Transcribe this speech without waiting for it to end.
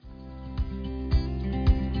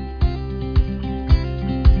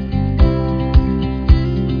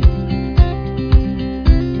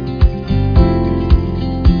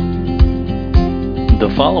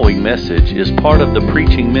The following message is part of the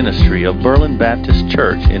preaching ministry of Berlin Baptist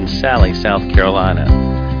Church in Sally, South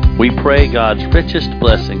Carolina. We pray God's richest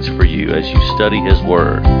blessings for you as you study His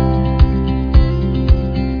Word.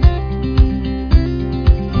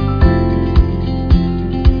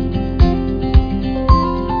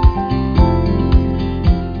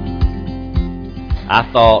 I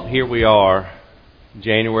thought, here we are,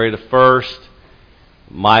 January the 1st,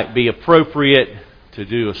 might be appropriate to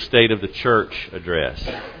do a State of the Church address.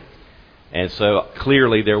 And so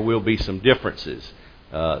clearly there will be some differences.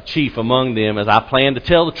 Chief among them is I plan to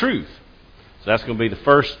tell the truth. So that's going to be the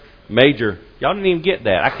first major. Y'all didn't even get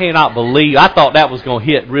that. I cannot believe. I thought that was going to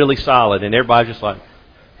hit really solid. And everybody's just like,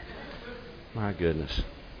 my goodness.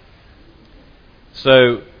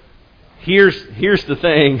 So here's the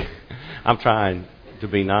thing. I'm trying to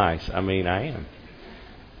be nice. I mean, I am.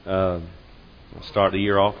 I'll start the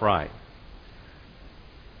year off right.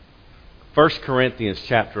 1 Corinthians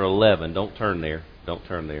chapter 11. Don't turn there. Don't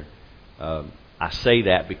turn there. I say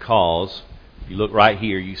that because if you look right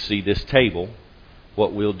here, you see this table.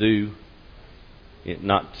 What we'll do,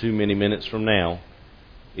 not too many minutes from now,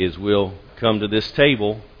 is we'll come to this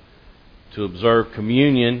table to observe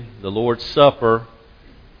communion, the Lord's Supper,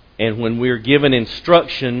 and when we're given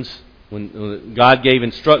instructions, when God gave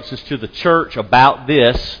instructions to the church about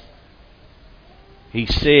this, He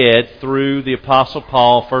said through the Apostle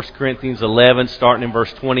Paul, 1 Corinthians 11, starting in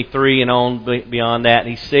verse 23 and on beyond that,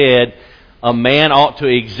 He said, a man ought to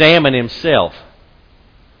examine himself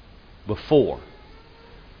before.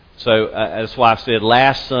 So that's why I said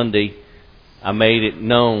last Sunday, I made it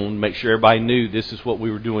known, make sure everybody knew this is what we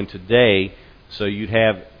were doing today, so you'd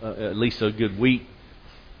have at least a good week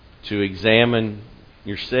to examine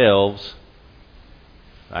yourselves.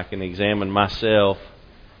 I can examine myself.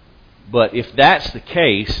 But if that's the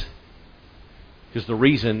case, because the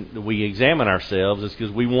reason that we examine ourselves is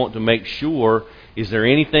because we want to make sure, is there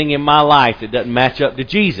anything in my life that doesn't match up to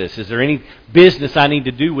Jesus? Is there any business I need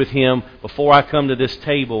to do with Him before I come to this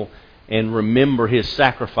table and remember His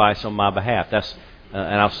sacrifice on my behalf? That's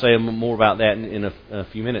and I'll say more about that in a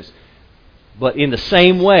few minutes. But in the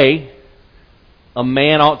same way, a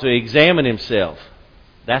man ought to examine himself.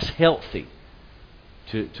 That's healthy.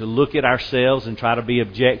 To look at ourselves and try to be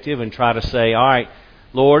objective and try to say, all right,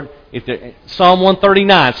 Lord, Psalm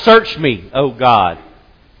 139, search me, O God,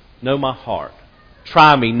 know my heart.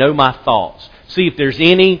 Try me, know my thoughts. See if there's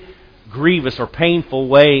any grievous or painful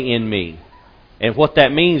way in me. And what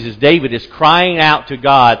that means is David is crying out to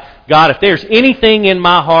God, God, if there's anything in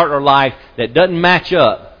my heart or life that doesn't match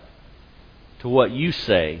up to what you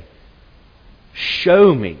say,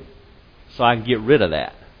 show me so I can get rid of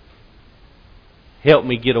that. Help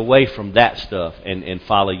me get away from that stuff and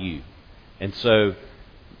follow you. And so,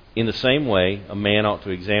 in the same way, a man ought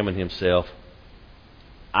to examine himself.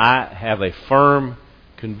 I have a firm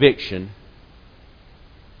conviction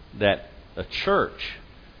that a church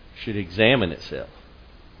should examine itself.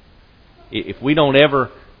 If we don't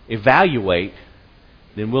ever evaluate,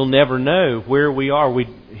 then we'll never know where we are. Are we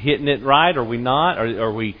hitting it right? Are we not?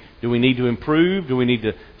 Do we need to improve? Do we need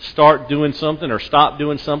to start doing something or stop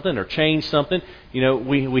doing something or change something? You know,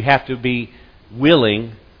 we have to be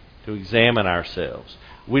willing to examine ourselves.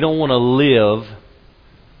 We don't want to live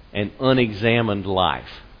an unexamined life.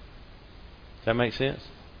 Does that make sense?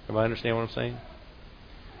 Everybody understand what I'm saying?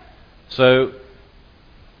 So,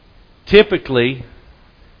 typically,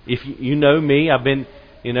 if you know me, I've been,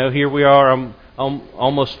 here we are, I'm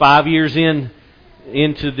almost 5 years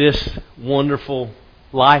into this wonderful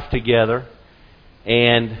life together,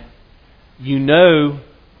 and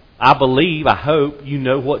I believe, I hope you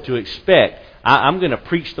know what to expect. I'm going to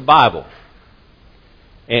preach the Bible.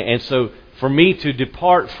 And so for me to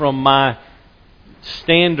depart from my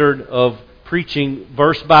standard of preaching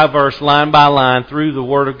verse by verse, line by line through the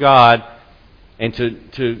Word of God, and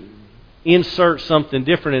to insert something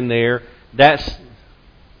different in there, that's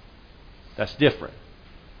different.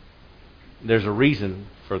 There's a reason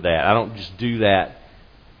for that. I don't just do that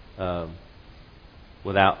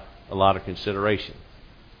without a lot of consideration.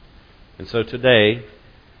 And so today,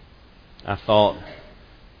 I thought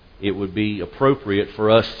it would be appropriate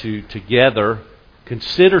for us to together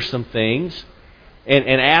consider some things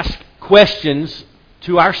and ask questions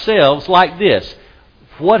to ourselves like this.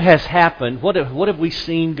 What has happened? What have we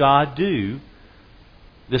seen God do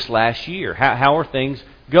this last year? How are things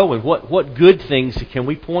going? What good things can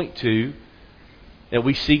we point to that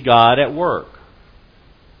we see God at work?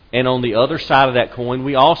 And on the other side of that coin,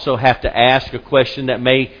 we also have to ask a question that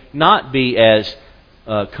may not be as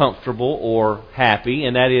comfortable or happy,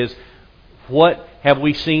 and that is, what have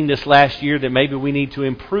we seen this last year that maybe we need to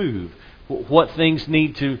improve? what things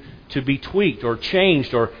need to be tweaked or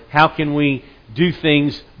changed, or how can we do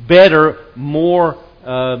things better, more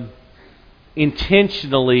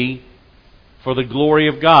intentionally for the glory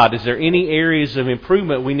of God. Is there any areas of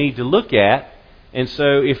improvement we need to look at? And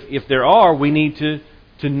so if there are, we need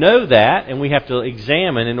to know that, and we have to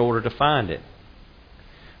examine in order to find it.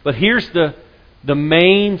 But here's the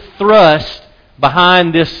main thrust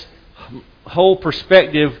behind this whole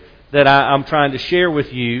perspective that I'm trying to share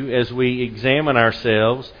with you as we examine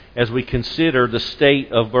ourselves, as we consider the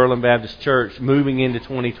state of Berlin Baptist Church moving into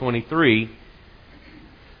 2023.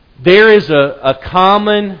 There is a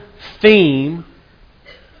common theme.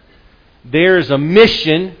 There is a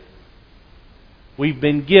mission we've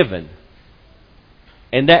been given.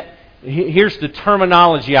 And here's the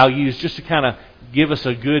terminology I'll use just to kind of give us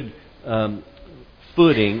a good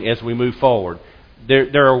footing as we move forward.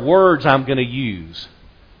 There are words I'm going to use.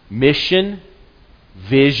 Mission,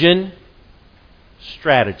 vision,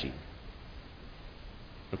 strategy.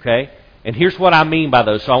 Okay? And here's what I mean by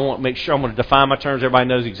those. So I want to make sure I'm going to define my terms. Everybody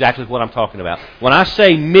knows exactly what I'm talking about. When I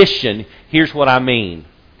say mission, here's what I mean.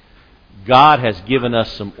 God has given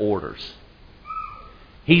us some orders.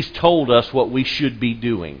 He's told us what we should be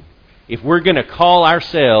doing. If we're going to call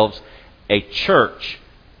ourselves a church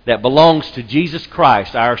that belongs to Jesus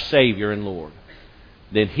Christ, our Savior and Lord,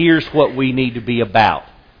 then here's what we need to be about.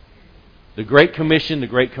 The Great Commission, the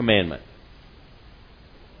Great Commandment.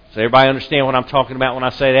 Does everybody understand what I'm talking about when I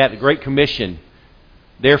say that? The Great Commission.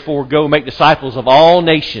 Therefore, go make disciples of all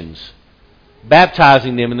nations,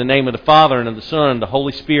 baptizing them in the name of the Father and of the Son and the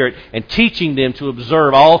Holy Spirit, and teaching them to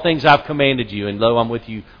observe all things I've commanded you. And lo, I'm with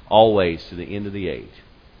you always to the end of the age.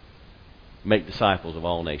 Make disciples of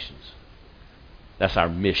all nations. That's our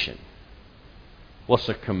mission. What's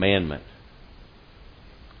the commandment?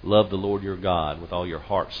 Love the Lord your God with all your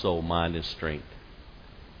heart, soul, mind, and strength.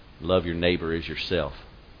 Love your neighbor as yourself.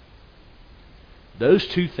 Those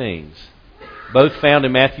two things, both found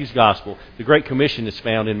in Matthew's Gospel. The Great Commission is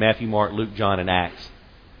found in Matthew, Mark, Luke, John, and Acts.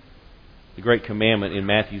 The Great Commandment in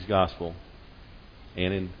Matthew's Gospel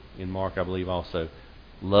and in Mark, I believe also.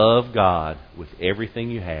 Love God with everything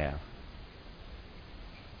you have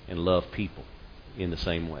and love people in the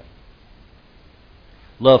same way.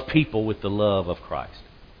 Love people with the love of Christ.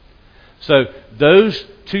 So those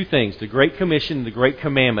two things, the Great Commission and the Great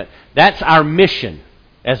Commandment, that's our mission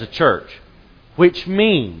as a church. Which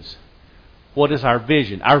means, what is our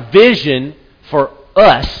vision? Our vision for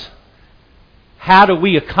us, how do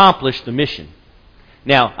we accomplish the mission?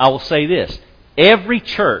 Now, I will say this. Every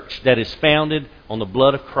church that is founded on the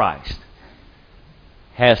blood of Christ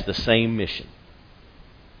has the same mission.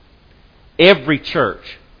 Every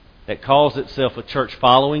church that calls itself a church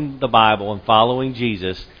following the Bible and following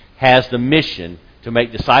Jesus has the mission to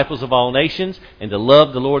make disciples of all nations and to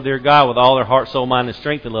love the Lord their God with all their heart, soul, mind, and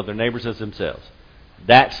strength, and love their neighbors as themselves.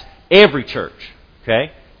 That's every church.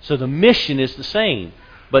 Okay? So the mission is the same.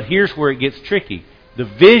 But here's where it gets tricky. The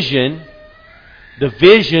vision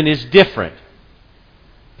is different.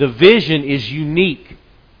 The vision is unique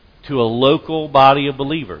to a local body of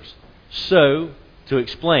believers. So, to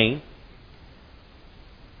explain,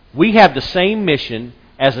 we have the same mission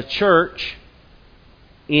as a church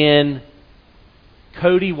in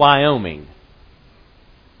Cody, Wyoming.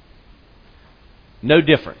 No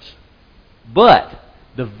difference. But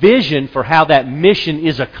the vision for how that mission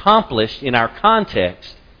is accomplished in our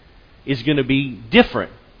context is going to be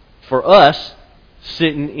different for us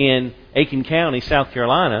sitting in Aiken County, South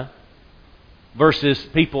Carolina, versus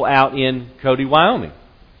people out in Cody, Wyoming.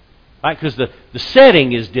 Right? Because the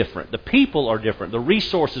setting is different. The people are different. The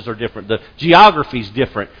resources are different. The geography is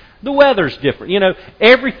different. The weather's different. You know,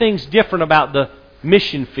 everything's different about the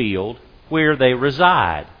mission field where they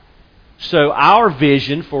reside. So our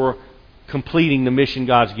vision for completing the mission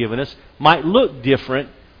God's given us might look different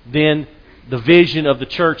than the vision of the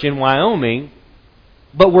church in Wyoming,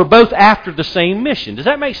 but we're both after the same mission. Does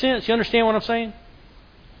that make sense? You understand what I'm saying?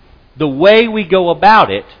 The way we go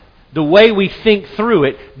about it, the way we think through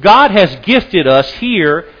it, God has gifted us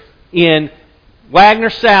here in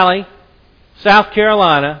Wagner Sally, South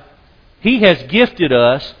Carolina. He has gifted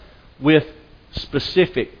us with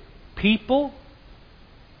specific people,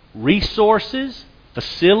 resources,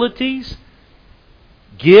 facilities,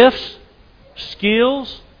 gifts,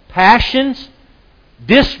 skills, passions.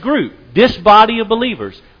 This group, this body of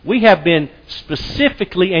believers, we have been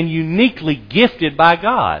specifically and uniquely gifted by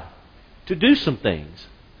God to do some things.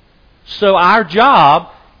 So our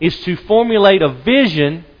job is to formulate a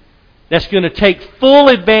vision that's going to take full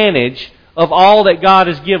advantage of all that God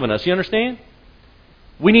has given us. You understand?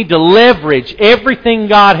 We need to leverage everything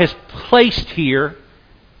God has placed here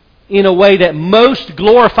in a way that most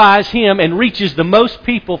glorifies Him and reaches the most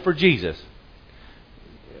people for Jesus.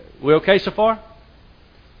 We okay so far?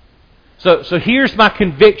 So here's my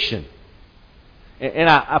conviction. And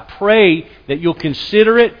I pray that you'll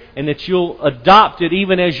consider it and that you'll adopt it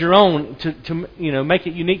even as your own to make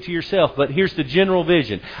it unique to yourself. But here's the general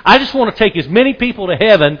vision. I just want to take as many people to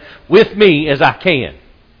heaven with me as I can.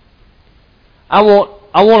 I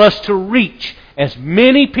want us to reach as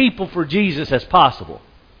many people for Jesus as possible.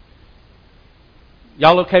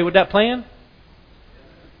 Y'all okay with that plan?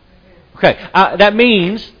 Okay. That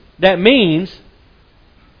means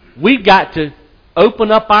we've got to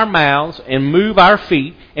open up our mouths and move our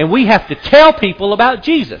feet, and we have to tell people about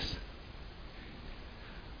Jesus.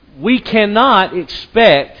 We cannot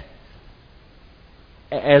expect,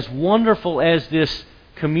 as wonderful as this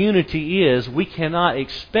community is, we cannot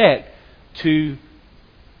expect to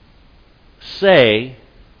say,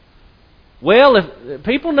 well, if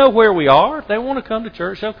people know where we are, if they want to come to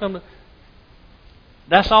church, they'll come to...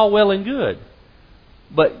 That's all well and good.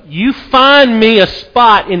 But you find me a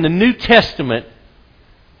spot in the New Testament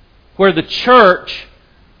where the church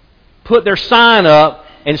put their sign up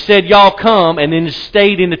and said, y'all come, and then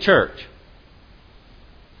stayed in the church.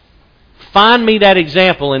 Find me that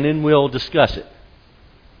example, and then we'll discuss it.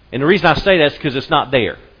 And the reason I say that is because it's not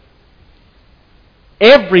there.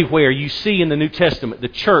 Everywhere you see in the New Testament, the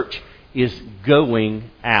church is going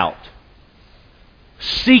out,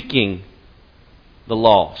 seeking the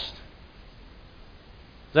lost.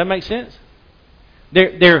 Does that make sense?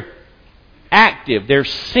 They're active. They're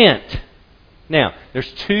sent. Now,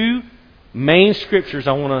 there's two main scriptures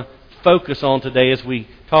I want to focus on today as we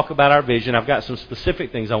talk about our vision. I've got some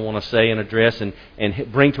specific things I want to say and address and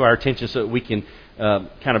bring to our attention so that we can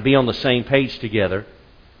kind of be on the same page together.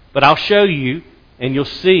 But I'll show you, and you'll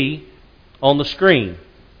see on the screen.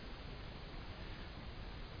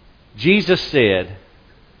 Jesus said,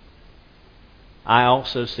 I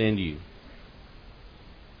also send you.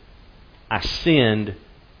 I send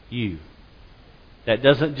you. That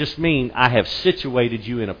doesn't just mean I have situated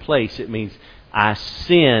you in a place. It means I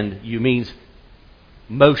send you, means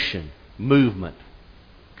motion, movement,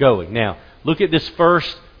 going. Now, look at this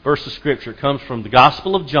first verse of Scripture. It comes from the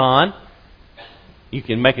Gospel of John. You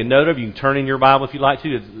can make a note of it. You can turn in your Bible if you like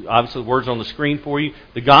to. It's obviously, the words on the screen for you.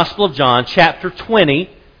 The Gospel of John, chapter 20,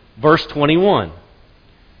 verse 21.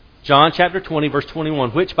 John chapter 20, verse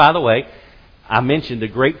 21, which, by the way, I mentioned the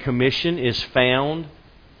Great Commission is found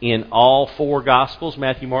in all four Gospels,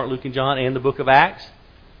 Matthew, Mark, Luke, and John, and the book of Acts.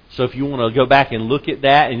 So if you want to go back and look at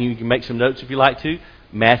that, and you can make some notes if you like to,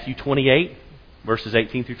 Matthew 28, verses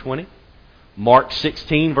 18 through 20. Mark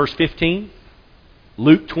 16, verse 15.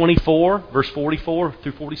 Luke 24, verse 44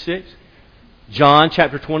 through 46. John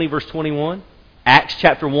chapter 20, verse 21. Acts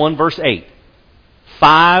chapter 1, verse 8.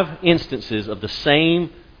 5 instances of the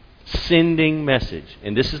same sending message.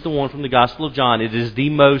 And this is the one from the Gospel of John. It is the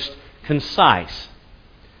most concise.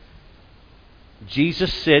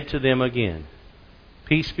 Jesus said to them again,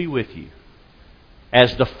 peace be with you.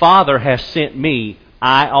 As the Father has sent me,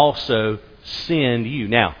 I also send you.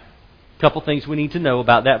 Now, a couple things we need to know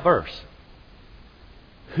about that verse.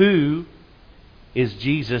 Who is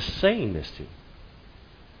Jesus saying this to?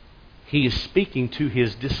 He is speaking to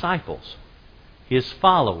His disciples, His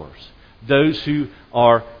followers, those who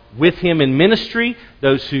are with Him in ministry,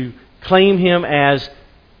 those who claim Him as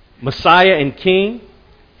Messiah and King.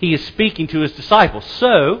 He is speaking to His disciples.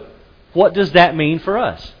 So, what does that mean for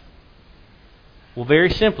us? Well, very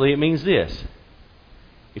simply, it means this.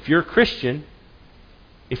 If you're a Christian,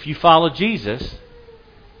 if you follow Jesus,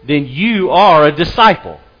 then you are a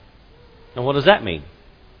disciple. Now, what does that mean?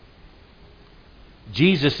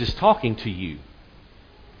 Jesus is talking to you.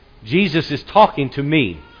 Jesus is talking to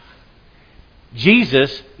me.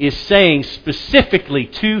 Jesus is saying specifically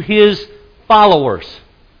to His followers,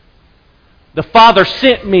 the Father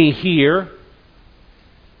sent me here,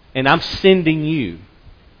 and I'm sending you.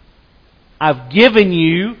 I've given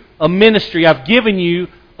you a ministry. I've given you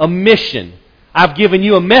a mission. I've given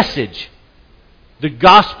you a message. The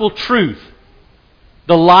gospel truth.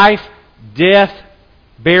 The life, death,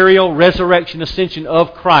 burial, resurrection, ascension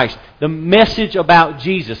of Christ. The message about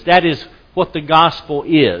Jesus. That is what the gospel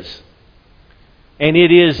is. And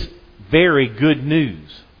it is very good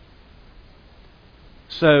news.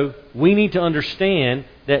 So we need to understand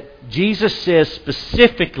that Jesus says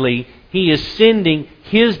specifically He is sending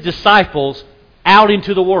His disciples out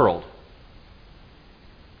into the world.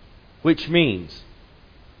 Which means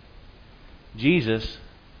Jesus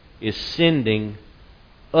is sending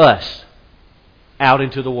us out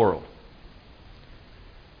into the world.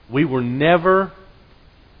 We were never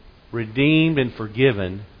redeemed and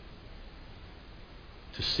forgiven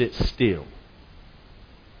to sit still.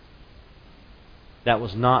 That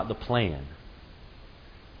was not the plan.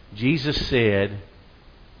 Jesus said,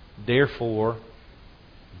 therefore,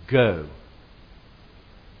 go.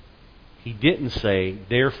 He didn't say,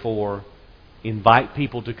 therefore, invite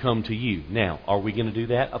people to come to you. Now, are we going to do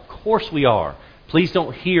that? Of course we are. Please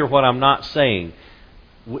don't hear what I'm not saying.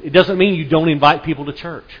 It doesn't mean you don't invite people to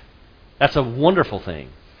church. That's a wonderful thing.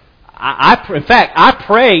 In fact, I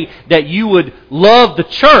pray that you would love the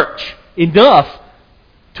church enough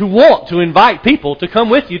to want to invite people to come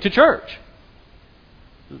with you to church.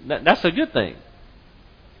 That's a good thing.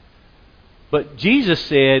 But Jesus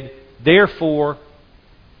said, therefore,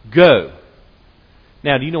 go.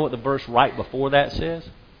 Now, do you know what the verse right before that says?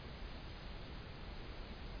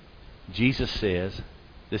 Jesus says,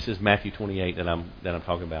 this is Matthew 28 that I'm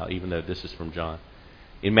talking about, even though this is from John.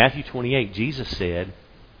 In Matthew 28, Jesus said,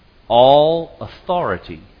 all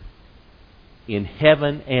authority in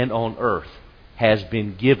heaven and on earth has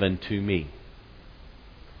been given to me.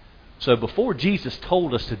 So before Jesus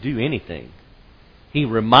told us to do anything, He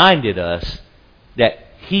reminded us that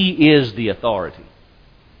He is the authority.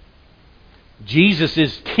 Jesus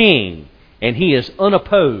is King, and He is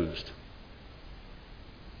unopposed.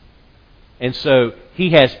 And so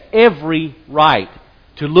He has every right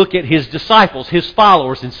to look at His disciples, His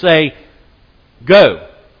followers, and say, go.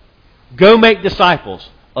 Go make disciples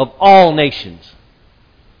of all nations.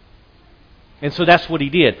 And so that's what He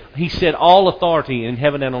did. He said, all authority in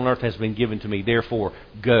heaven and on earth has been given to me. Therefore,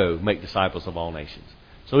 go make disciples of all nations.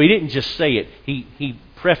 So He didn't just say it. He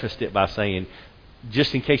prefaced it by saying,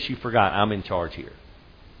 just in case you forgot, I'm in charge here.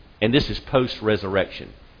 And this is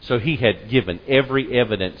post-resurrection. So He had given every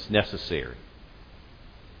evidence necessary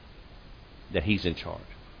that He's in charge.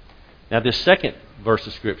 Now this second verse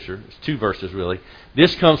of Scripture, it's two verses really.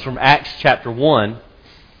 This comes from Acts chapter 1,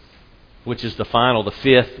 which is the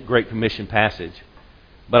fifth Great Commission passage.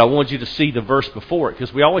 But I want you to see the verse before it,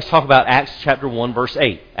 because we always talk about Acts chapter 1, verse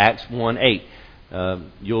 8. Acts 1, 8.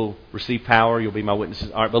 You'll receive power, you'll be my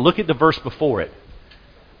witnesses. All right, but look at the verse before it.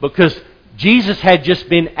 Because Jesus had just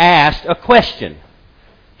been asked a question.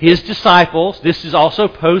 His disciples, this is also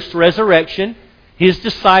post-resurrection, His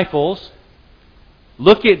disciples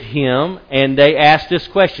look at Him and they ask this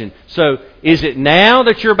question. So, is it now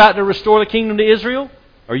that you're about to restore the kingdom to Israel?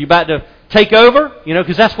 Are you about to take over? You know,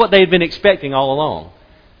 because that's what they had been expecting all along.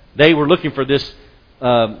 They were looking for this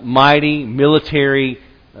mighty military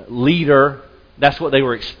leader. That's what they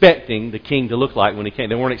were expecting the king to look like when he came.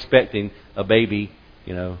 They weren't expecting a baby,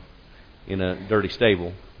 in a dirty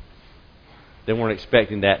stable. They weren't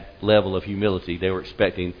expecting that level of humility. They were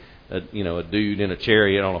expecting a dude in a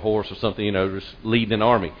chariot on a horse or something, just leading an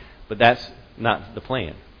army. But that's not the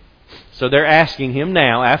plan. So they're asking Him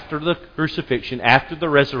now, after the crucifixion, after the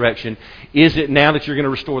resurrection, is it now that you're going to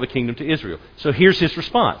restore the kingdom to Israel? So here's His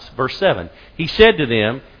response, verse 7. He said to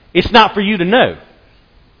them, it's not for you to know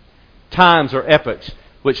times or epochs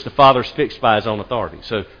which the Father's fixed by His own authority.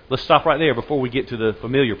 So let's stop right there before we get to the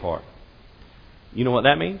familiar part. You know what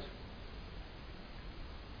that means?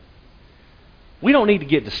 We don't need to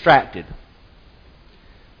get distracted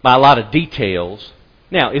by a lot of details.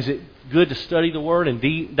 Now, is it good to study the Word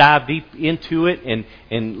and dive deep into it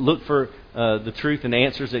and look for the truth and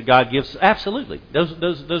answers that God gives? Absolutely.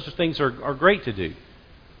 Those things are great to do.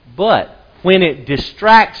 But when it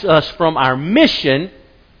distracts us from our mission,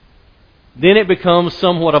 then it becomes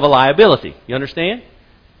somewhat of a liability. You understand?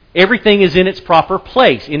 Everything is in its proper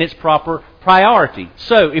place, in its proper priority.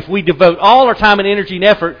 So if we devote all our time and energy and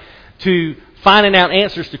effort to finding out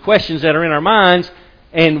answers to questions that are in our minds,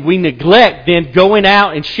 and we neglect then going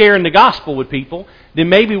out and sharing the gospel with people, then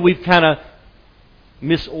maybe we've kind of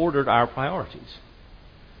misordered our priorities.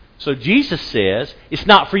 So Jesus says, it's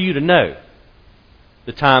not for you to know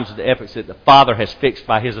the times of the epochs that the Father has fixed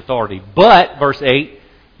by His authority. But, verse 8,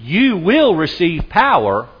 you will receive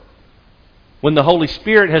power when the Holy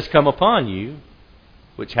Spirit has come upon you,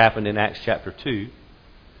 which happened in Acts chapter 2.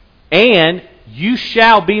 And you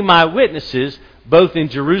shall be my witnesses both in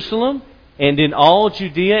Jerusalem and in all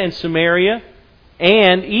Judea and Samaria,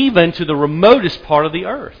 and even to the remotest part of the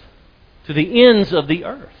earth, to the ends of the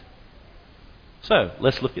earth. So,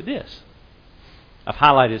 let's look at this. I've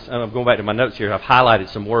highlighted, I'm going back to my notes here, I've highlighted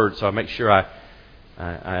some words so I make sure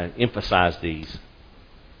I emphasize these.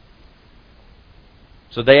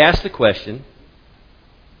 So they ask the question.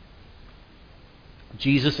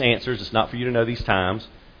 Jesus answers, it's not for you to know these times,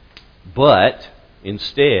 but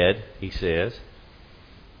instead, He says,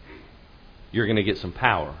 you're going to get some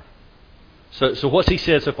power. So what's He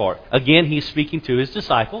said so far? Again, He's speaking to His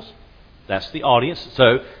disciples. That's the audience.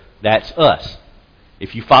 So that's us.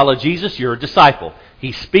 If you follow Jesus, you're a disciple.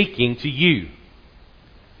 He's speaking to you.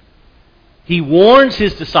 He warns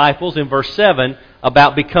his disciples in verse 7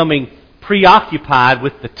 about becoming preoccupied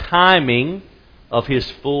with the timing of his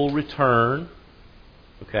full return.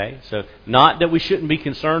 Okay, so not that we shouldn't be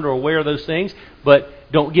concerned or aware of those things,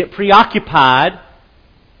 but don't get preoccupied.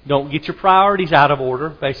 Don't get your priorities out of order,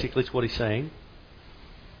 basically is what he's saying.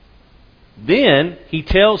 Then he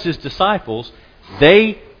tells his disciples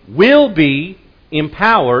they will be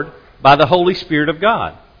empowered by the Holy Spirit of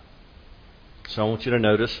God. So I want you to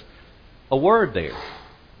notice a word there.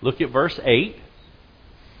 Look at verse 8.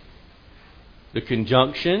 The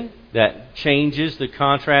conjunction that changes the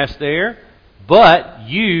contrast there. But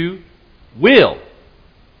you will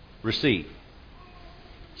receive.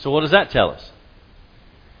 So what does that tell us?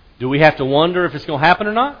 Do we have to wonder if it's going to happen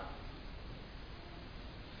or not?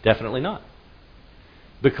 Definitely not.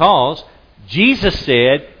 Because Jesus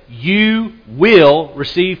said, you will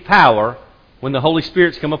receive power when the Holy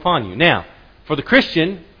Spirit's come upon you. Now, for the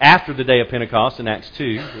Christian, after the day of Pentecost in Acts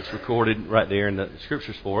 2, it's recorded right there in the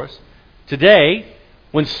Scriptures for us, today,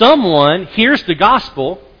 when someone hears the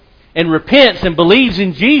gospel and repents and believes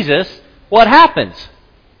in Jesus, what happens?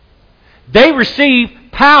 They receive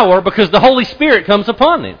power because the Holy Spirit comes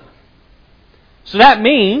upon them. So that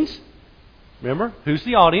means, remember, who's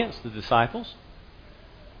the audience? The disciples.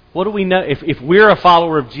 What do we know? If we're a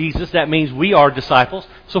follower of Jesus, that means we are disciples.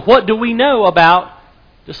 So what do we know about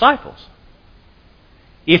disciples?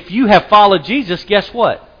 If you have followed Jesus, guess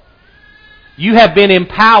what? You have been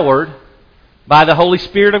empowered by the Holy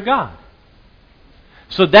Spirit of God.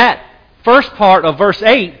 So that first part of verse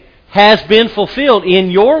 8 has been fulfilled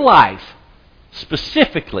in your life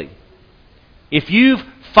specifically. If you've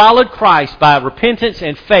followed Christ by repentance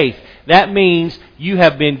and faith, that means you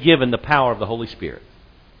have been given the power of the Holy Spirit.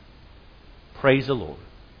 Praise the Lord.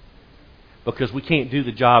 Because we can't do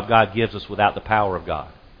the job God gives us without the power of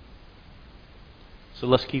God. So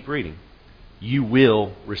let's keep reading. You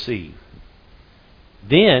will receive.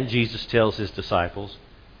 Then Jesus tells his disciples,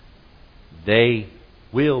 they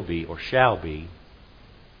will be or shall be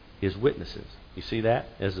his witnesses. You see that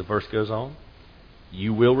as the verse goes on?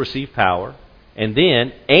 You will receive power. And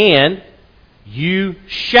then, and you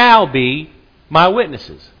shall be my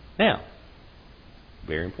witnesses. Now,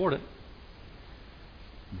 very important.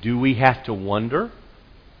 Do we have to wonder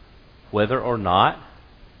whether or not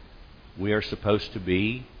we are supposed to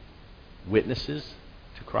be witnesses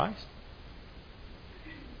to Christ?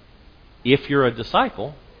 If you're a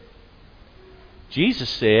disciple, Jesus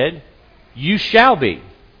said, you shall be.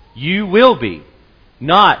 You will be.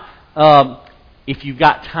 Not, if you've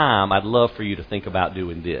got time, I'd love for you to think about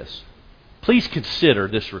doing this. Please consider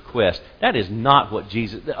this request. That is not what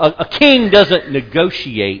Jesus... A king doesn't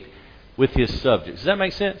negotiate with his subjects. Does that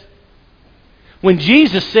make sense? When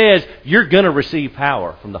Jesus says, you're going to receive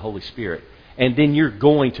power from the Holy Spirit, and then you're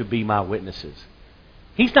going to be my witnesses,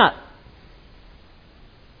 He's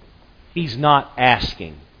not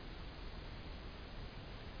asking.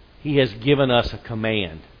 He has given us a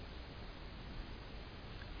command.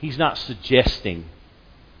 He's not suggesting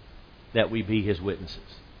that we be his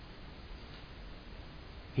witnesses.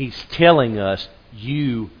 He's telling us,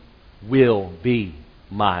 you will be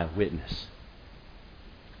my witness.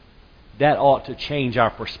 That ought to change our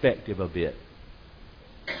perspective a bit.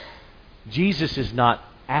 Jesus is not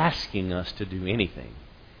asking us to do anything.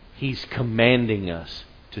 He's commanding us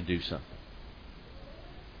to do something.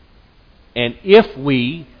 And if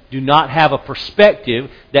we do not have a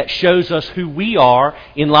perspective that shows us who we are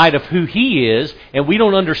in light of who He is, and we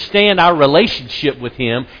don't understand our relationship with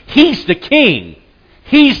Him, He's the King.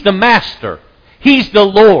 He's the Master. He's the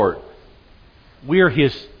Lord. We're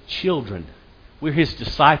His children. We're His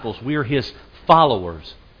disciples. We're His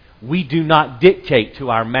followers. We do not dictate to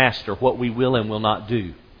our Master what we will and will not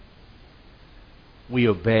do. We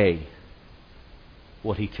obey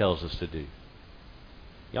what He tells us to do.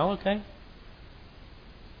 Y'all okay?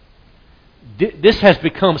 This has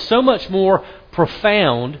become so much more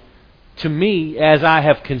profound to me as I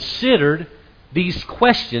have considered these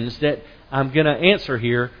questions that I'm going to answer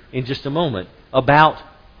here in just a moment about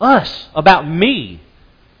us, about me.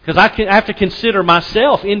 Because I have to consider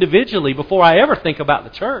myself individually before I ever think about the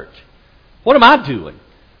church. What am I doing?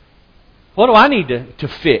 What do I need to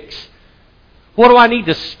fix? What do I need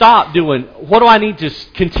to stop doing? What do I need to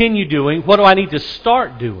continue doing? What do I need to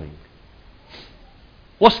start doing?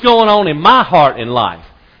 What's going on in my heart and life?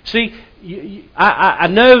 See, I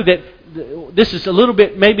know that this is a little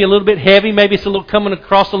bit, maybe a little bit heavy. Maybe it's coming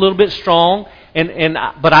across a little bit strong.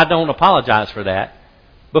 But I don't apologize for that.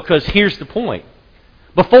 Because here's the point.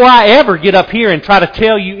 Before I ever get up here and try to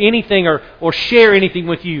tell you anything or share anything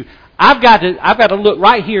with you, I've got to look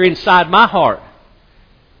right here inside my heart.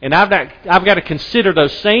 And I've got to consider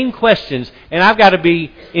those same questions, and I've got to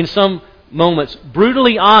be, in some moments,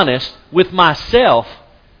 brutally honest with myself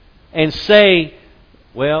and say,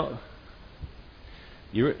 well,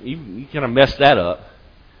 you kind of messed that up.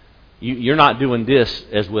 You're not doing this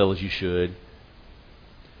as well as you should.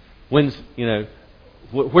 Where's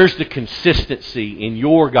the consistency in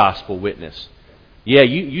your gospel witness? Yeah,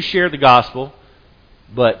 you share the gospel,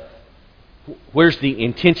 but where's the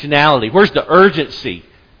intentionality? Where's the urgency?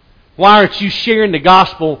 Why aren't you sharing the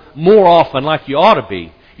gospel more often like you ought to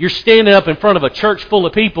be? You're standing up in front of a church full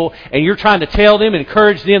of people and you're trying to tell them,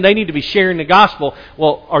 encourage them, they need to be sharing the gospel.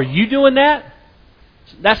 Well, are you doing that?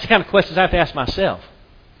 That's the kind of questions I have to ask myself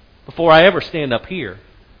before I ever stand up here.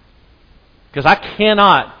 Because I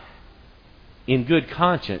cannot, in good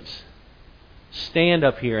conscience, stand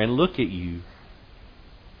up here and look at you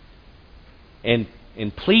and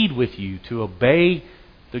plead with you to obey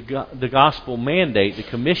the gospel mandate, the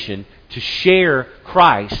commission, to share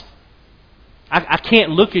Christ. I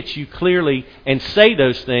can't look at you clearly and say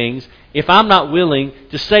those things if I'm not willing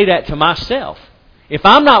to say that to myself. If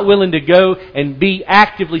I'm not willing to go and be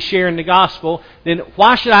actively sharing the gospel, then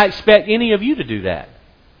why should I expect any of you to do that?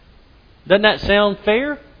 Doesn't that sound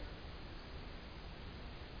fair?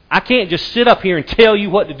 I can't just sit up here and tell you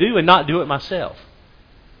what to do and not do it myself.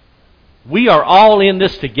 We are all in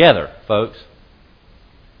this together, folks.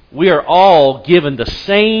 We are all given the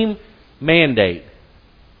same mandate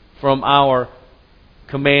from our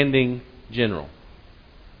commanding general.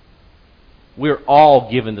 We're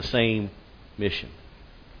all given the same mission.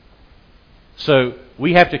 So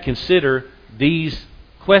we have to consider these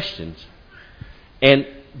questions. And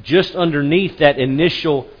just underneath that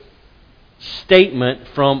initial statement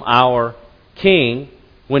from our King,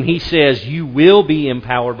 when he says, you will be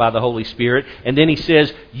empowered by the Holy Spirit, and then he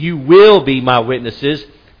says, you will be my witnesses,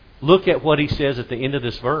 look at what he says at the end of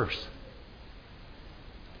this verse.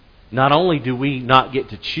 Not only do we not get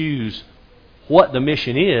to choose what the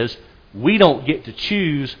mission is, we don't get to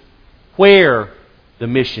choose where the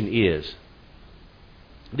mission is.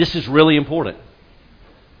 This is really important.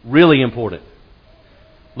 Really important.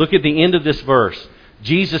 Look at the end of this verse.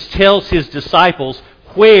 Jesus tells his disciples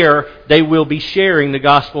where they will be sharing the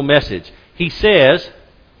gospel message. He says,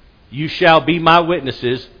 you shall be my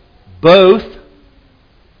witnesses both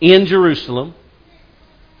in Jerusalem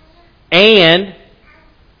and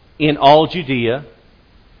in all Judea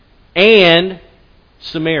and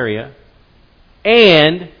Samaria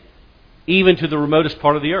and even to the remotest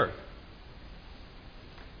part of the earth.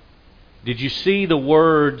 Did you see the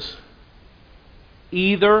words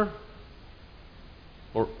either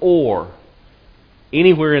or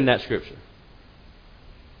anywhere in that scripture?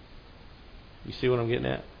 You see what I'm getting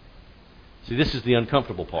at? See, this is the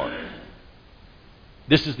uncomfortable part.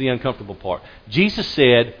 This is the uncomfortable part. Jesus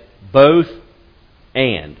said both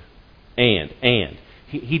and.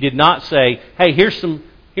 He did not say, hey, here's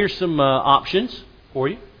some options for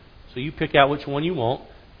you. So you pick out which one you want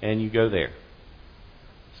and you go there.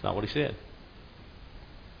 That's not what he said.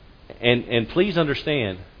 And please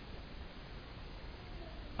understand,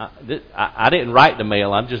 I didn't write the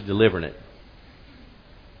mail, I'm just delivering it.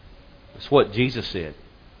 That's what Jesus said.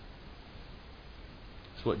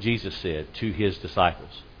 That's what Jesus said to his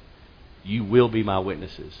disciples. You will be my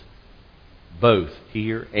witnesses. Both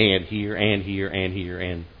here and here and here and here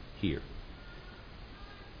and here.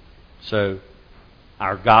 So,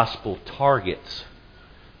 our gospel targets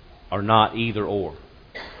are not either or.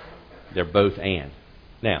 They're both and.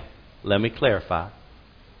 Now, let me clarify.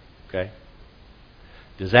 Okay?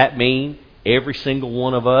 Does that mean every single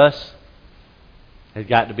one of us has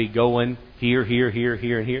got to be going here, here, here,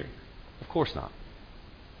 here, and here? Of course not.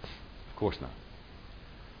 Of course not.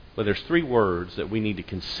 But there's 3 words that we need to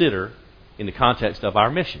consider in the context of our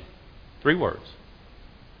mission. 3 words.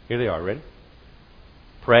 Here they are. Ready?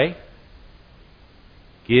 Pray.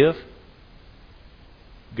 Give.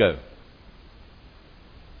 Go.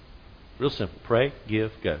 Real simple. Pray,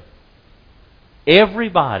 give, go.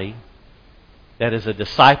 Everybody that is a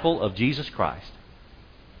disciple of Jesus Christ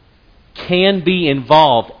can be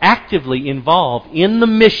involved, actively involved in the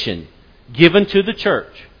mission given to the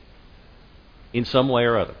church in some way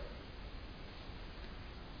or other.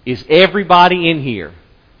 Is everybody in here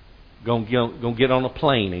going to get on a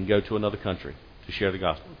plane and go to another country to share the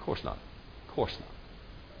gospel? Of course not. Of course not.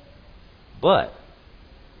 But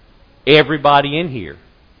everybody in here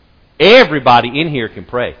can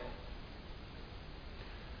pray.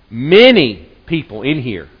 Many people in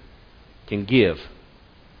here can give.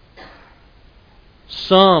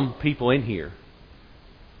 Some people in here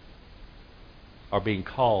are being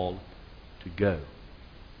called to go.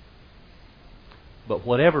 But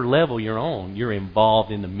whatever level you're on, you're involved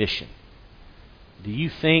in the mission. Do you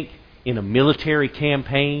think in a military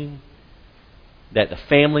campaign that the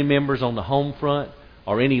family members on the home front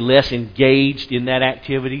are any less engaged in that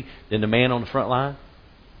activity than the man on the front line?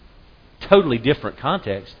 Totally different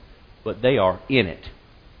context, but they are in it.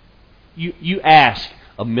 You ask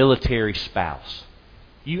a military spouse.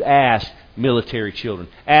 You ask military children.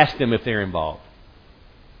 Ask them if they're involved.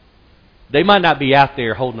 They might not be out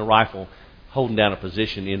there holding a rifle, holding down a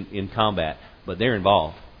position in combat, but they're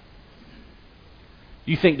involved.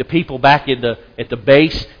 You think the people back at the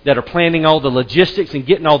base that are planning all the logistics and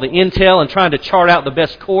getting all the intel and trying to chart out the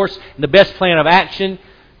best course and the best plan of action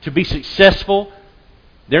to be successful,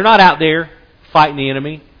 they're not out there fighting the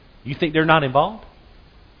enemy. You think they're not involved?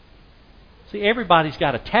 See, everybody's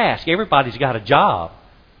got a task. Everybody's got a job.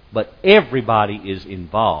 But everybody is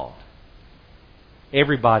involved.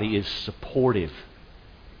 Everybody is supportive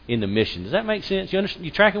in the mission. Does that make sense? You understand?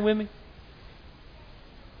 You tracking with me?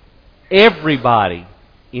 Everybody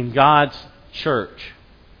in God's church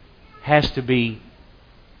has to be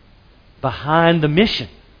behind the mission,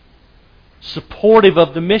 supportive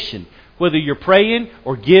of the mission. Whether you're praying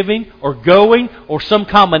or giving or going or some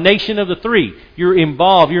combination of the three, you're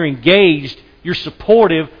involved, you're engaged, you're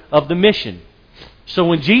supportive of the mission. So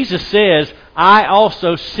when Jesus says, I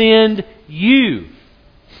also send you,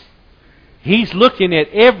 He's looking at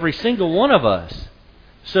every single one of us.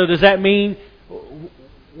 So does that mean,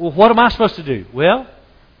 well, what am I supposed to do? Well,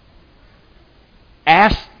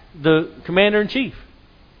 ask the commander-in-chief.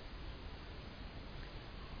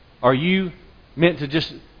 Are you meant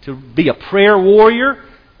to be a prayer warrior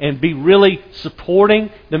and be really supporting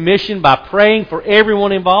the mission by praying for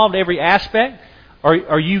everyone involved, every aspect?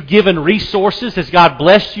 Are you given resources? Has God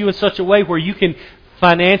blessed you in such a way where you can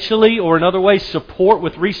financially or in other ways support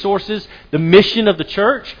with resources the mission of the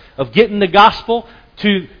church, of getting the gospel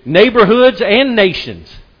to neighborhoods and nations?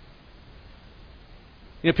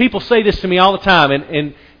 You know, people say this to me all the time,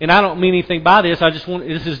 and I don't mean anything by this.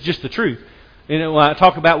 This is just the truth. You know, when I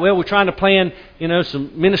talk about, well, we're trying to plan,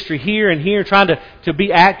 some ministry here and here, trying to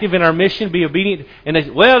be active in our mission, be obedient. And they say,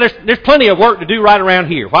 well, there's plenty of work to do right around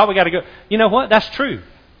here. Why we got to go? You know what? That's true.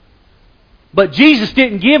 But Jesus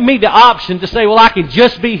didn't give me the option to say, well, I can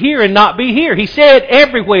just be here and not be here. He said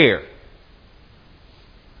everywhere.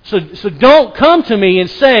 So don't come to me and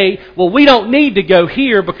say, well, we don't need to go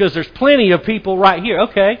here because there's plenty of people right here.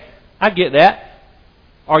 Okay, I get that.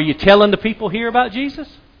 Are you telling the people here about Jesus?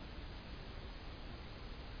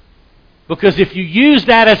 Because if you use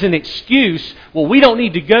that as an excuse, well, we don't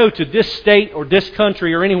need to go to this state or this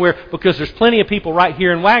country or anywhere because there's plenty of people right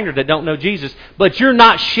here in Wagner that don't know Jesus, but you're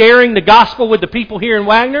not sharing the gospel with the people here in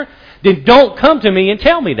Wagner, then don't come to me and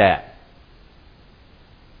tell me that.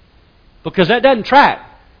 Because that doesn't track.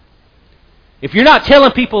 If you're not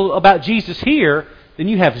telling people about Jesus here, then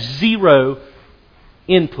you have zero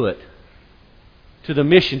input to the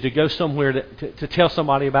mission to go somewhere to tell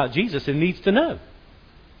somebody about Jesus and needs to know.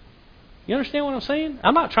 You understand what I'm saying?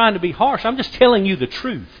 I'm not trying to be harsh. I'm just telling you the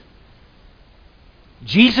truth.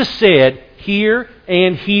 Jesus said, here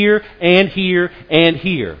and here and here and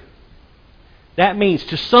here. That means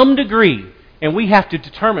to some degree, and we have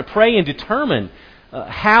to pray and determine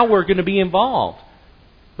how we're going to be involved.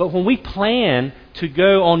 But when we plan to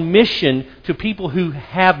go on mission to people who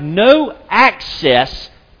have no access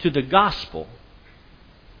to the gospel,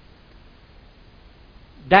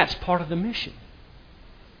 that's part of the mission.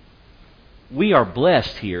 We are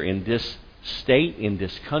blessed here in this state, in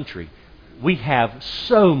this country. We have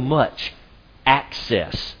so much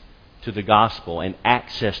access to the gospel and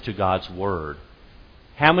access to God's Word.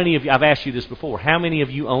 How many of you, I've asked you this before, how many of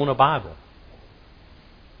you own a Bible?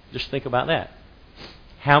 Just think about that.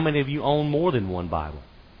 How many of you own more than one Bible?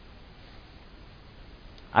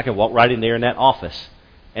 I can walk right in there in that office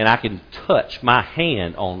and I can touch my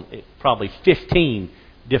hand on probably 15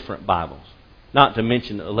 different Bibles. Not to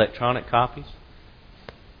mention electronic copies.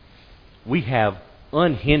 We have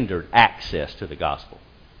unhindered access to the gospel.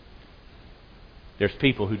 There's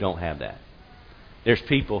people who don't have that. There's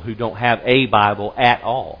people who don't have a Bible at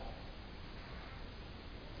all.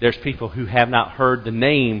 There's people who have not heard the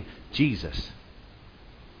name Jesus.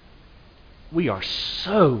 We are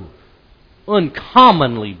so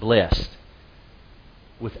uncommonly blessed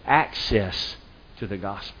with access to the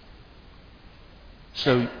gospel.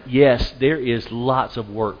 So, yes, there is lots of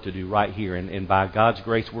work to do right here. And by God's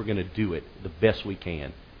grace, we're going to do it the best we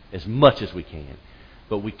can, as much as we can.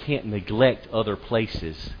 But we can't neglect other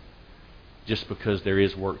places just because there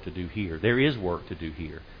is work to do here. There is work to do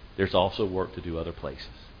here. There's also work to do other places.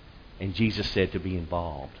 And Jesus said to be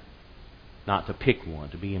involved. Not to pick one,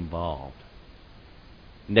 to be involved.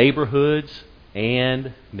 Neighborhoods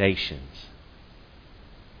and nations.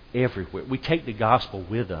 Everywhere. We take the gospel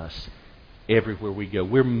with us everywhere we go.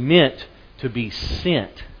 We're meant to be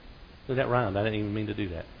sent. Did that rhyme? I didn't even mean to do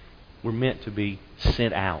that. We're meant to be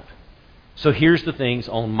sent out. So here's the things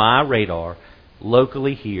on my radar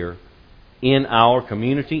locally here in our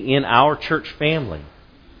community, in our church family.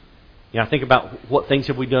 You know, I think about what things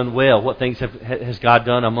have we done well, what things has God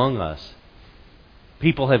done among us.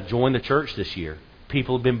 People have joined the church this year.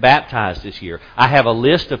 People have been baptized this year. I have a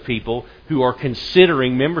list of people who are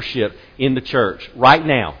considering membership in the church right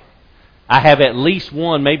now. I have at least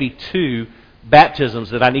one, maybe two baptisms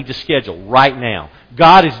that I need to schedule right now.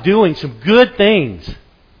 God is doing some good things.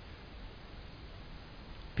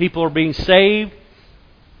 People are being saved.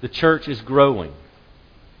 The church is growing.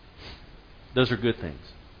 Those are good things.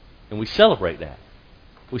 And we celebrate that.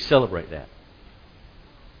 We celebrate that.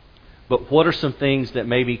 But what are some things that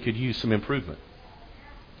maybe could use some improvement?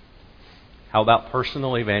 How about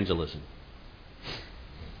personal evangelism?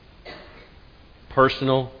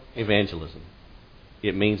 Personal evangelism.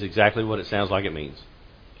 It means exactly what it sounds like it means.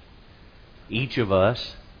 Each of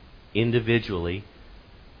us, individually,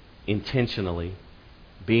 intentionally,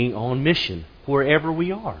 being on mission wherever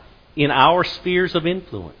we are, in our spheres of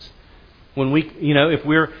influence. When we, if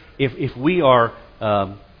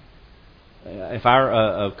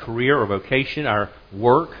our career or vocation, our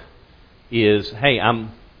work is, hey,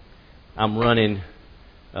 I'm running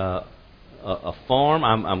a farm.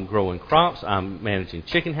 I'm growing crops. I'm managing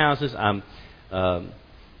chicken houses. I'm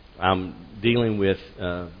dealing with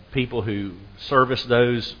people who service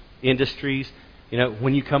those industries. You know,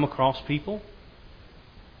 when you come across people,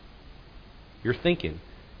 you're thinking,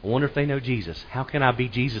 I wonder if they know Jesus. How can I be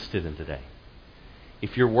Jesus to them today?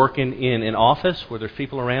 If you're working in an office where there's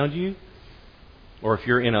people around you, or if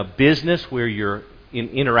you're in a business where you're in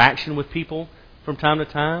interaction with people from time to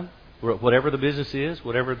time, whatever the business is,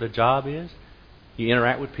 whatever the job is, you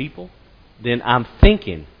interact with people, then I'm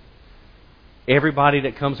thinking, everybody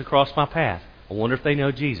that comes across my path, I wonder if they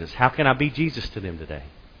know Jesus. How can I be Jesus to them today?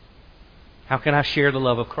 How can I share the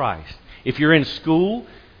love of Christ? If you're in school,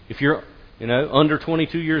 if you're under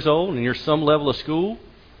 22 years old and you're some level of school,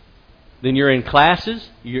 then you're in classes,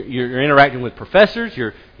 you're interacting with professors,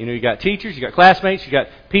 you got teachers, you got classmates, you got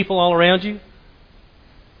people all around you.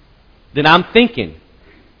 Then I'm thinking,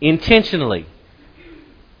 intentionally,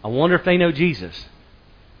 I wonder if they know Jesus.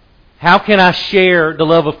 How can I share the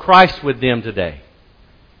love of Christ with them today?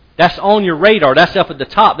 That's on your radar. That's up at the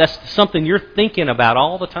top. That's something you're thinking about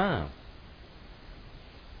all the time.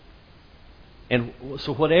 And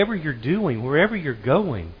so whatever you're doing, wherever you're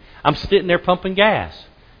going, I'm sitting there pumping gas.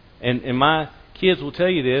 And my kids will tell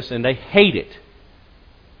you this, and they hate it,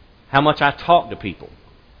 how much I talk to people.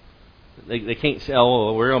 They can't say,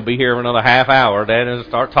 oh, we're going to be here for another half hour. Dad doesn't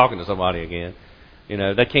start talking to somebody again.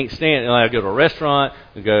 They can't stand it. I go to a restaurant,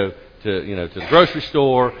 and go to the grocery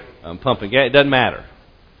store, I'm pumping gas. It doesn't matter.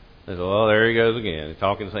 They go, oh, there he goes again. He's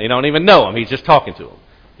talking to somebody. You don't even know him. He's just talking to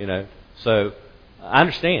him. So I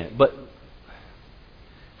understand. But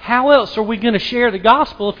how else are we going to share the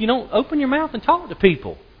gospel if you don't open your mouth and talk to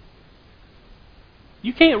people?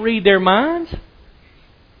 You can't read their minds.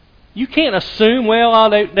 You can't assume, well,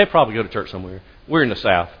 they probably go to church somewhere. We're in the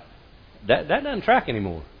South. That doesn't track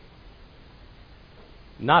anymore.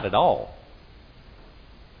 Not at all.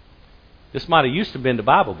 This might have used to have been the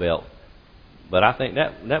Bible Belt, but I think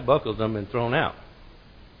that buckle's done been thrown out.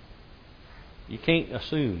 You can't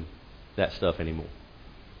assume that stuff anymore.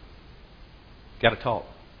 Got to talk.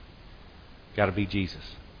 Got to be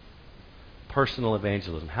Jesus. Personal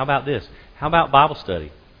evangelism. How about this? How about Bible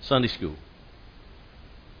study? Sunday school.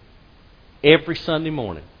 Every Sunday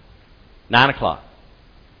morning, 9 o'clock,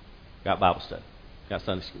 got Bible study. Got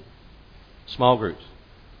Sunday school. Small groups.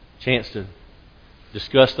 Chance to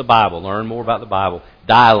discuss the Bible, learn more about the Bible,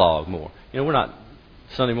 dialogue more.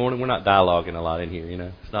 Sunday morning, we're not dialoguing a lot in here,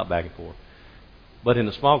 It's not back and forth. But in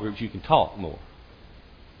the small groups, you can talk more.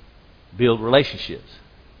 Build relationships.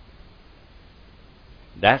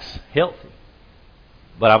 That's healthy.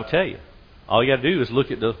 But I will tell you, all you got to do is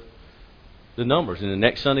look at the numbers. And the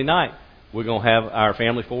next Sunday night, we're going to have our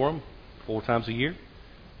family forum 4 times a year.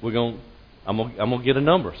 I'm going to get a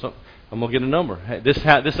number. So I'm going to get a number. This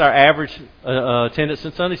is our average attendance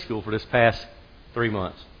in Sunday school for this past 3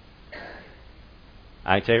 months.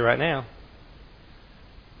 I can tell you right now,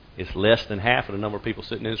 it's less than half of the number of people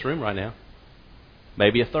sitting in this room right now.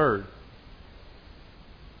 Maybe a third.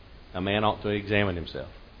 A man ought to examine himself.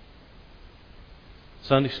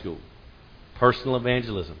 Sunday school, personal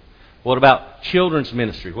evangelism. What about children's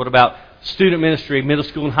ministry? What about student ministry, middle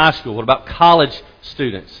school and high school? What about college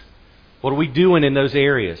students? What are we doing in those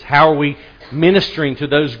areas? How are we ministering to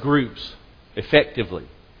those groups effectively?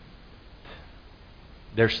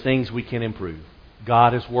 There's things we can improve.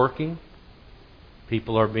 God is working.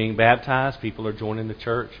 People are being baptized. People are joining the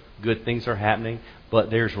church. Good things are happening, but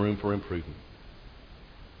there's room for improvement.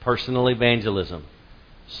 Personal evangelism,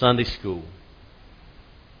 Sunday school,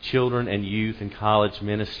 children and youth and college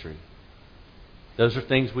ministry. Those are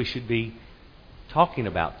things we should be talking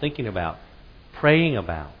about, thinking about, praying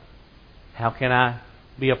about. How can I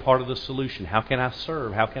be a part of the solution? How can I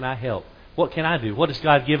serve? How can I help? What can I do? What has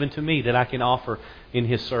God given to me that I can offer in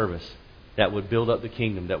His service that would build up the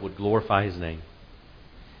kingdom, that would glorify His name?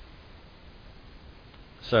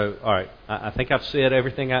 So, all right, I think I've said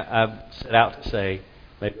everything I've set out to say.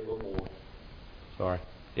 Maybe a little more. Sorry.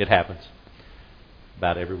 It happens.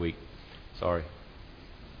 About every week. Sorry.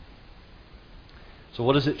 So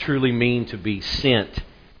what does it truly mean to be sent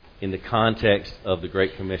in the context of the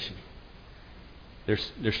Great Commission?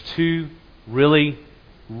 There's two really,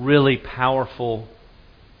 really powerful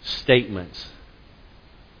statements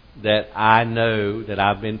that I know that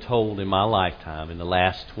I've been told in my lifetime in the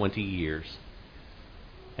last 20 years.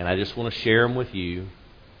 And I just want to share them with you.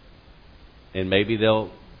 And maybe they'll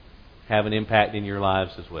have an impact in your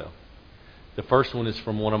lives as well. The first one is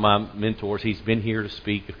from one of my mentors. He's been here to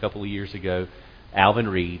speak a couple of years ago, Alvin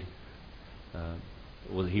Reed.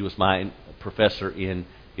 He was my professor in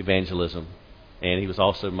evangelism, and he was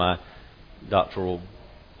also my doctoral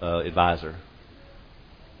advisor.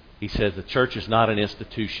 He says the church is not an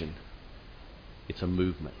institution, it's a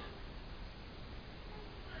movement.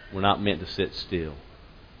 We're not meant to sit still.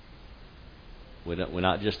 We're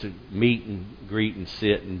not just to meet and greet and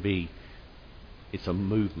sit and be. It's a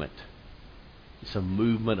movement. It's a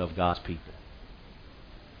movement of God's people.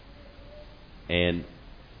 And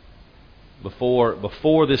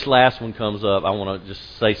before this last one comes up, I want to just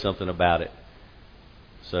say something about it.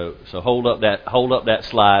 So hold up that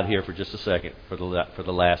slide here for just a second for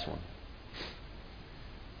the last one.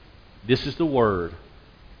 This is the word.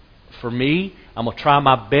 For me, I'm going to try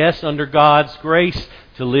my best under God's grace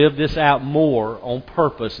to live this out more on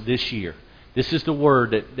purpose this year. This is the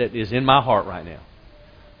word that is in my heart right now.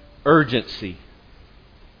 Urgency.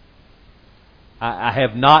 I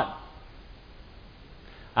have not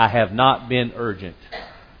been urgent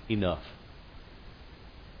enough.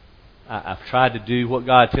 I've tried to do what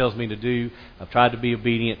God tells me to do. I've tried to be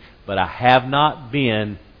obedient, but I have not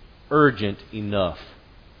been urgent enough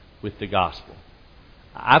with the gospel.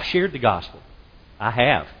 I've shared the gospel. I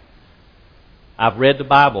have. I've read the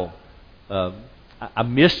Bible. I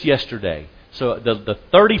missed yesterday. So the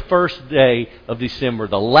 31st day of December,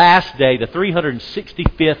 the last day, the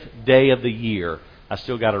 365th day of the year, I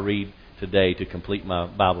still got to read today to complete my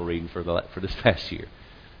Bible reading for this past year.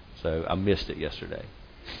 So I missed it yesterday.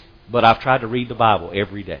 But I've tried to read the Bible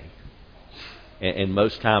every day. And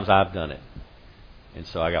most times I've done it. And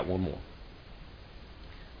so I got one more.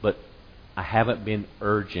 But I haven't been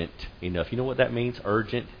urgent enough. You know what that means,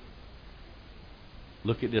 urgent?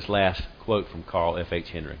 Look at this last quote from Carl F.H.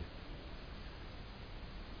 Henry.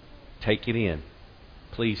 Take it in.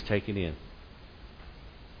 Please take it in.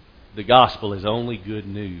 The gospel is only good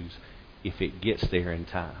news if it gets there in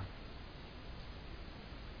time.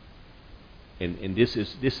 And this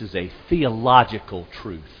is a theological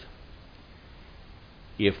truth.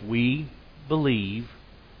 If we believe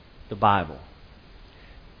the Bible,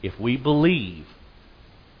 if we believe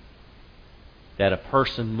that a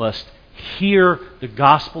person must hear the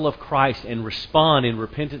gospel of Christ and respond in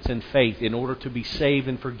repentance and faith in order to be saved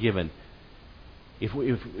and forgiven,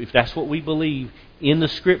 if that's what we believe in the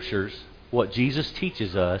Scriptures, what Jesus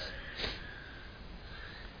teaches us,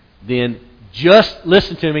 then just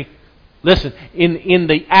listen to me. Listen, in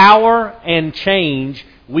the hour and change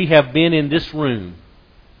we have been in this room,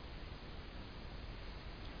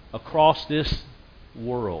 across this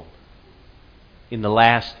world, in the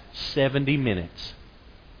last 70 minutes,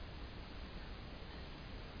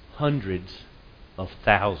 hundreds of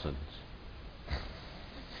thousands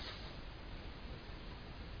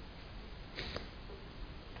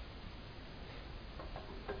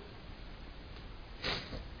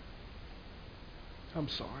I'm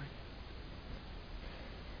sorry.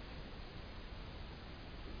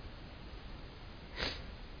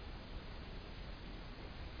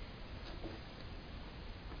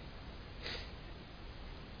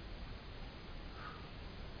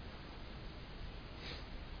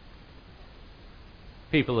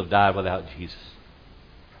 People have died without Jesus.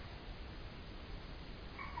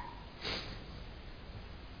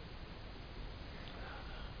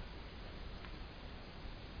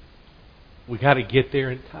 We got to get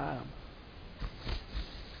there in time.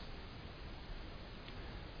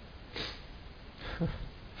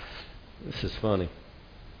 This is funny.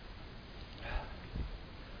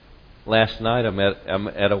 Last night I'm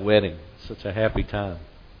at a wedding. Such a happy time.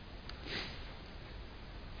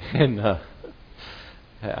 And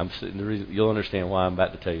I'm sitting. You'll understand why I'm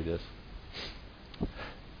about to tell you this.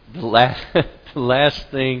 The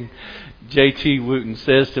last thing J.T. Wooten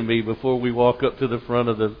says to me before we walk up to the front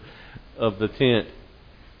of the tent,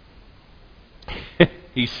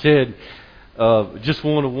 he said, "Just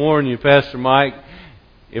want to warn you, Pastor Mike.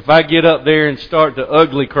 If I get up there and start to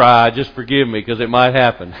ugly cry, just forgive me because it might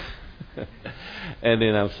happen." And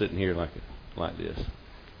then I'm sitting here like this.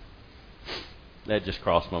 That just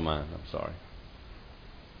crossed my mind. I'm sorry.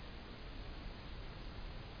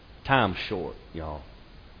 Time's short, y'all.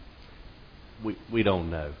 We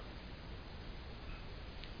don't know.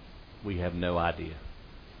 We have no idea.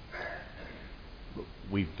 But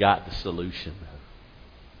we've got the solution, though.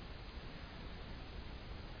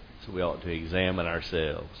 So we ought to examine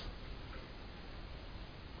ourselves.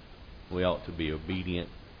 We ought to be obedient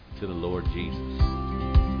to the Lord Jesus.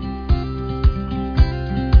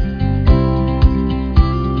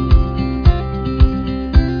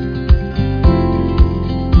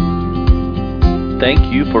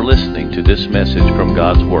 Thank you for listening to this message from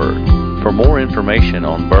God's Word. For more information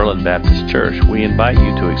on Berlin Baptist Church, we invite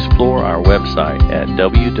you to explore our website at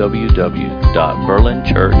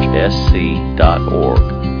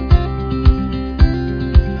www.berlinchurchsc.org.